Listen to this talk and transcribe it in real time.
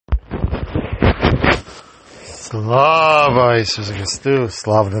Slava Isus Christus,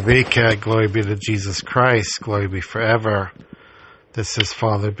 Slava Navika, glory be to Jesus Christ, glory be forever. This is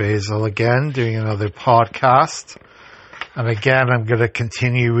Father Basil again, doing another podcast. And again, I'm going to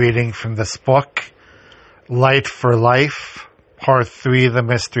continue reading from this book, Light for Life, Part 3, The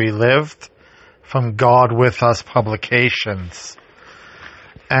Mystery Lived, from God With Us Publications.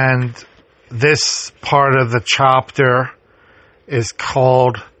 And this part of the chapter is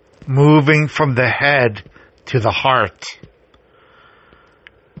called Moving from the Head to the Heart.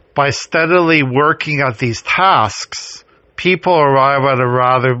 By steadily working at these tasks, people arrive at a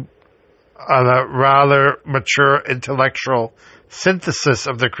rather mature intellectual synthesis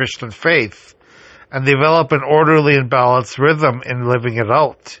of the Christian faith and develop an orderly and balanced rhythm in living it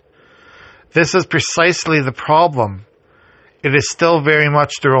out. This is precisely the problem. It is still very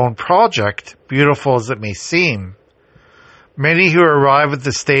much their own project, beautiful as it may seem. Many who arrive at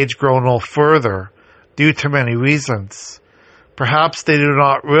this stage grow no further, due to many reasons. Perhaps they do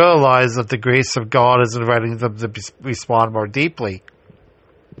not realize that the grace of God is inviting them to respond more deeply.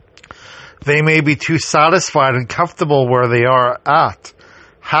 They may be too satisfied and comfortable where they are at,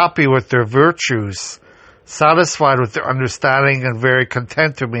 happy with their virtues, satisfied with their understanding, and very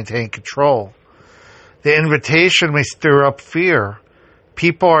content to maintain control. The invitation may stir up fear.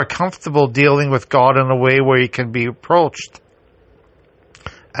 People are comfortable dealing with God in a way where he can be approached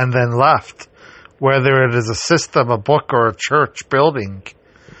and then left, whether it is a system, a book, or a church building.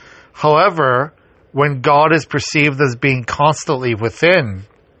 However, when God is perceived as being constantly within,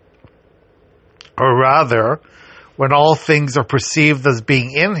 or rather, when all things are perceived as being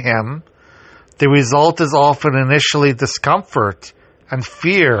in him, the result is often initially discomfort and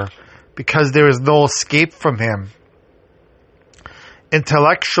fear because there is no escape from him.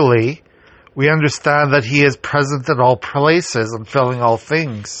 Intellectually, we understand that he is present in all places and filling all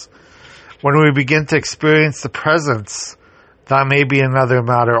things. When we begin to experience the presence, that may be another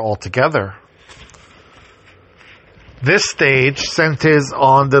matter altogether. This stage centers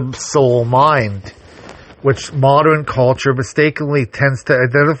on the soul mind, which modern culture mistakenly tends to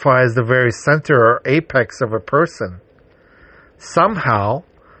identify as the very center or apex of a person. Somehow,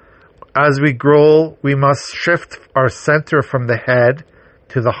 as we grow, we must shift our center from the head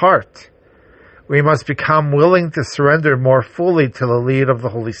to the heart. We must become willing to surrender more fully to the lead of the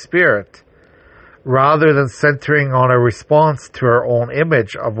Holy Spirit, rather than centering on a response to our own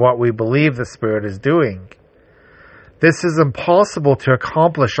image of what we believe the Spirit is doing. This is impossible to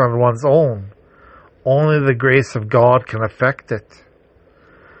accomplish on one's own. Only the grace of God can effect it.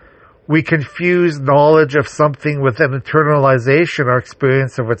 We confuse knowledge of something with an internalization or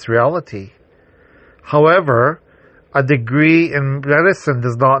experience of its reality. However, a degree in medicine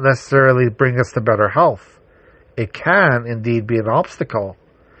does not necessarily bring us to better health. It can indeed be an obstacle.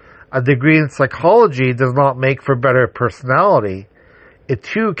 A degree in psychology does not make for better personality. It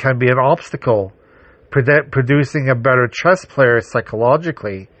too can be an obstacle, producing a better chess player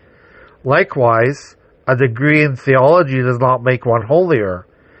psychologically. Likewise, a degree in theology does not make one holier.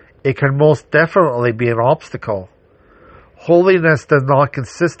 It can most definitely be an obstacle. Holiness does not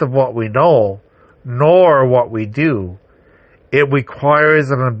consist of what we know, nor what we do. It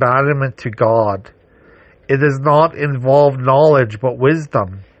requires an abandonment to God. It does not involve knowledge but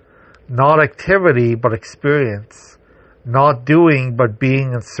wisdom, not activity but experience, not doing but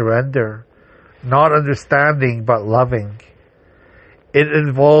being in surrender, not understanding but loving. It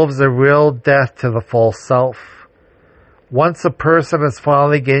involves a real death to the false self. Once a person has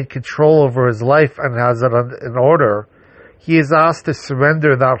finally gained control over his life and has it in order, he is asked to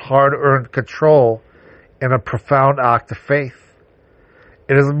surrender that hard-earned control in a profound act of faith.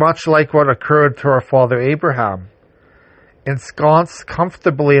 It is much like what occurred to our father Abraham. Ensconced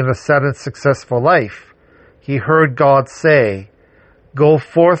comfortably in a set and successful life, he heard God say, "Go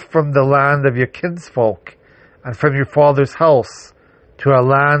forth from the land of your kinsfolk and from your father's house to a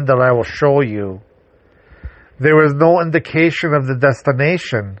land that I will show you." There was no indication of the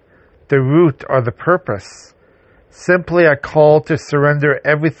destination, the route, or the purpose. Simply a call to surrender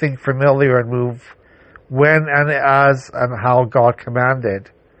everything familiar and move when and as and how God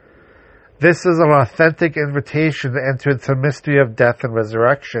commanded. This is an authentic invitation to enter into the mystery of death and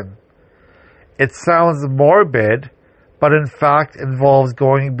resurrection. It sounds morbid, but in fact involves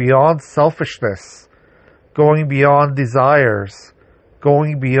going beyond selfishness, going beyond desires,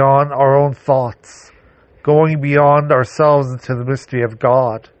 going beyond our own thoughts, going beyond ourselves into the mystery of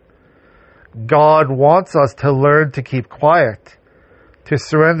God. God wants us to learn to keep quiet, to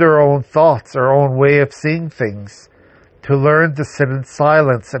surrender our own thoughts, our own way of seeing things, to learn to sit in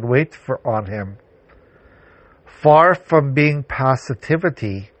silence and wait on him. Far from being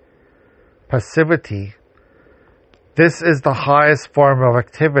passivity, This is the highest form of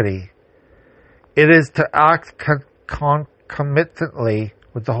activity. It is to act concomitantly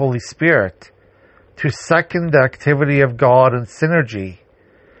with the Holy Spirit, to second the activity of God in synergy.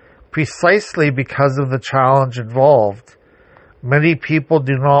 Precisely because of the challenge involved, many people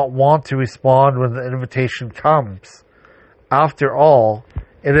do not want to respond when the invitation comes. After all,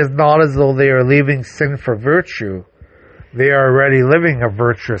 it is not as though they are leaving sin for virtue. They are already living a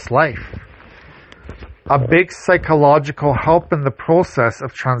virtuous life. A big psychological help in the process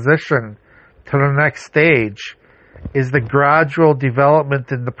of transition to the next stage is the gradual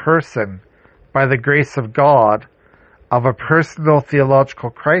development in the person, by the grace of God, of a personal theological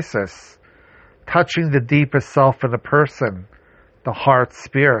crisis, touching the deepest self in a person, the heart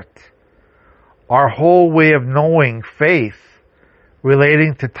spirit. Our whole way of knowing, faith,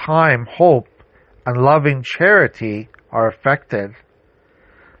 relating to time, hope, and loving charity are affected.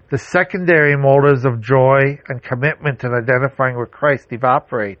 The secondary motives of joy and commitment in identifying with Christ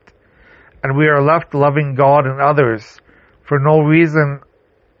evaporate, and we are left loving God and others for no reason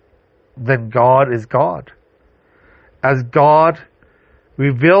than God is God. As God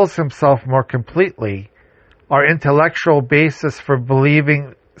reveals himself more completely, our intellectual basis for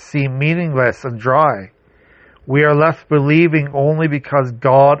believing seem meaningless and dry. We are left believing only because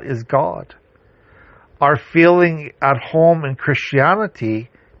God is God. Our feeling at home in Christianity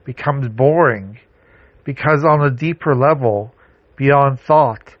becomes boring because on a deeper level, beyond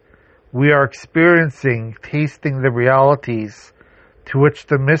thought, we are experiencing, tasting the realities to which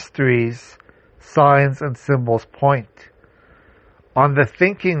the mysteries, signs, and symbols point. On the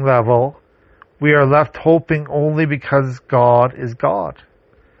thinking level, we are left hoping only because God is God.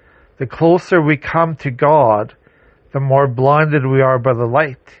 The closer we come to God, the more blinded we are by the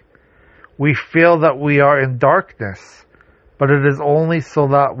light. We feel that we are in darkness, but it is only so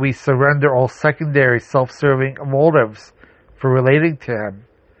that we surrender all secondary self-serving motives for relating to Him.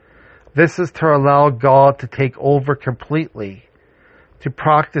 This is to allow God to take over completely, to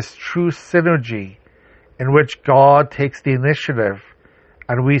practice true synergy in which God takes the initiative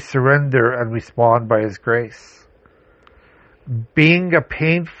and we surrender and respond by His grace. Being a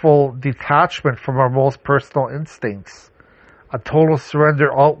painful detachment from our most personal instincts, a total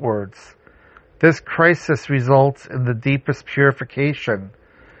surrender outwards, this crisis results in the deepest purification,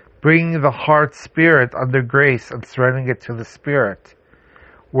 bringing the heart spirit under grace and surrendering it to the Spirit,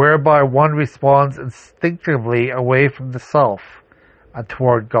 whereby one responds instinctively away from the self and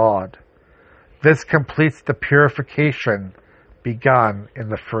toward God. This completes the purification begun in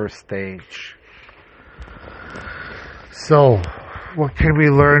the first stage. So, what can we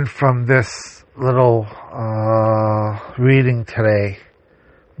learn from this little reading today?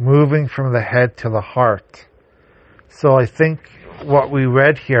 Moving from the head to the heart. So I think what we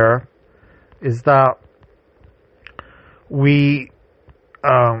read here is that we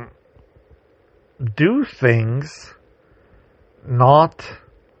do things not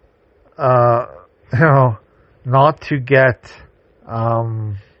not to get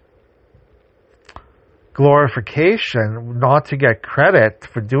glorification, not to get credit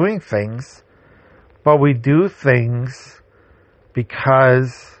for doing things, but we do things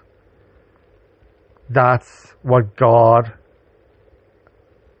because that's what God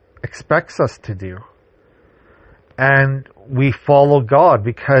expects us to do. And we follow God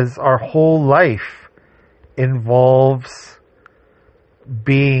because our whole life involves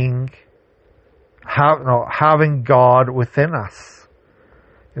having God within us.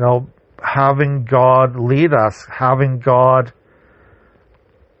 Having God lead us, having God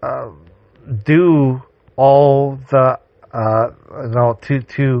do all the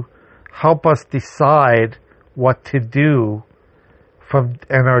to help us decide what to do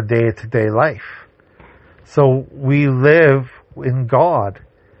in our day-to-day life. So we live in God.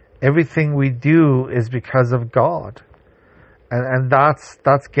 Everything we do is because of God. And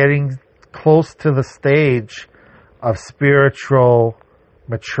that's getting close to the stage of spiritual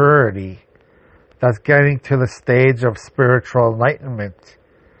maturity. That's getting to the stage of spiritual enlightenment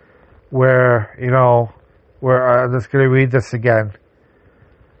where, I'm just going to read this again.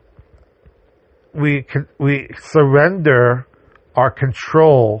 We surrender our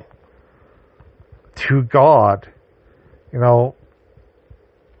control to God.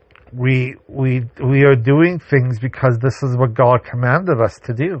 We are doing things because this is what God commanded us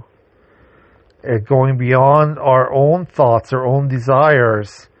to do. Going beyond our own thoughts, our own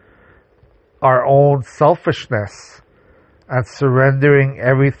desires, our own selfishness, and surrendering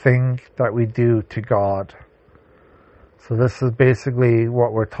everything that we do to God. So this is basically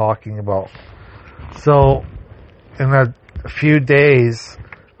what we're talking about. So in a few days,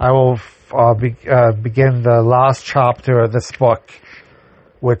 I will begin the last chapter of this book,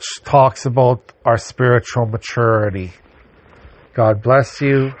 which talks about our spiritual maturity. God bless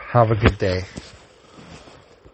you. Have a good day.